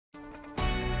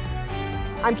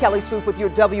I'm Kelly Swoop with your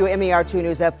WMAR 2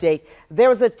 News update. There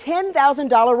is a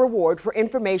 $10,000 reward for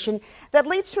information that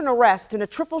leads to an arrest in a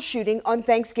triple shooting on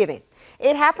Thanksgiving.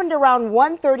 It happened around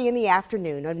 1:30 in the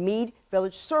afternoon on Meade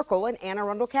Village Circle in Anne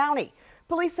Arundel County.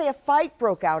 Police say a fight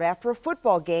broke out after a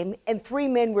football game and 3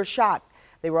 men were shot.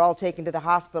 They were all taken to the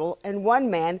hospital and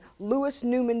one man, Lewis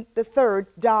Newman III,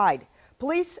 died.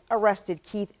 Police arrested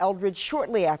Keith Eldridge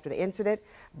shortly after the incident,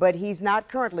 but he's not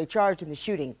currently charged in the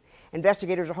shooting.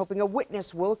 Investigators are hoping a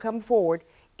witness will come forward.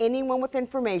 Anyone with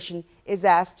information is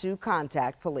asked to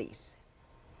contact police.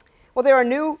 Well, there are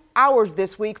new hours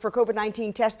this week for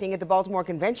COVID-19 testing at the Baltimore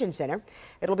Convention Center.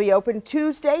 It'll be open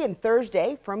Tuesday and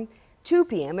Thursday from 2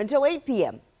 p.m. until 8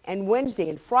 p.m. and Wednesday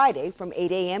and Friday from 8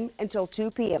 a.m. until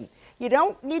 2 p.m. You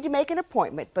don't need to make an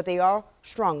appointment, but they are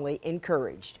strongly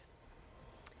encouraged.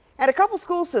 And a couple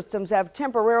school systems have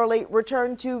temporarily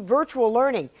returned to virtual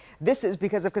learning. This is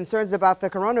because of concerns about the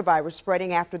coronavirus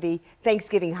spreading after the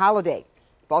Thanksgiving holiday.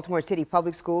 Baltimore City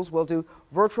Public Schools will do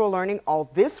virtual learning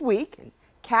all this week. And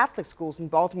Catholic schools in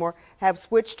Baltimore have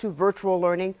switched to virtual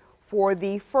learning for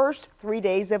the first 3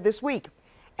 days of this week.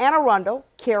 Anne Arundel,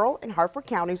 Carroll, and Hartford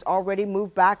counties already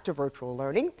moved back to virtual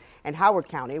learning, and Howard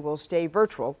County will stay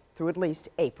virtual through at least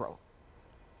April.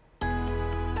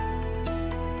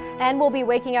 And we'll be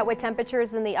waking up with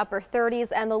temperatures in the upper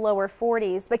 30s and the lower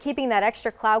 40s, but keeping that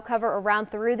extra cloud cover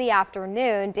around through the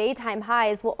afternoon. Daytime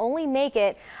highs will only make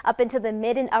it up into the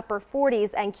mid and upper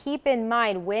 40s, and keep in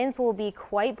mind winds will be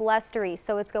quite blustery,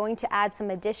 so it's going to add some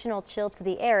additional chill to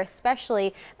the air,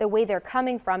 especially the way they're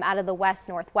coming from out of the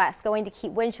west-northwest, going to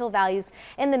keep wind chill values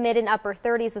in the mid and upper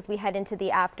 30s as we head into the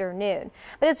afternoon.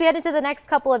 But as we head into the next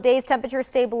couple of days, temperatures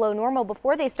stay below normal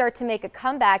before they start to make a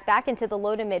comeback back into the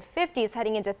low to mid 50s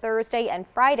heading into Thursday and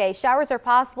Friday. Showers are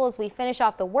possible as we finish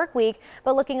off the work week,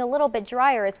 but looking a little bit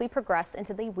drier as we progress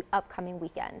into the upcoming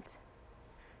weekend.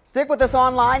 Stick with us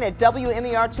online at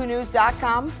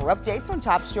WMAR2news.com for updates on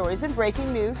top stories and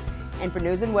breaking news. And for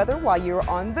news and weather while you're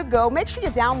on the go, make sure you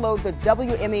download the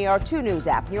WMAR2 News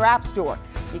app in your app store.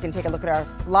 You can take a look at our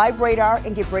live radar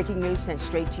and get breaking news sent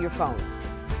straight to your phone.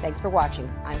 Thanks for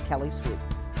watching. I'm Kelly Swoop.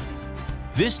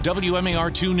 This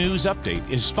WMAR2 News update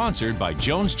is sponsored by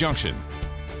Jones Junction.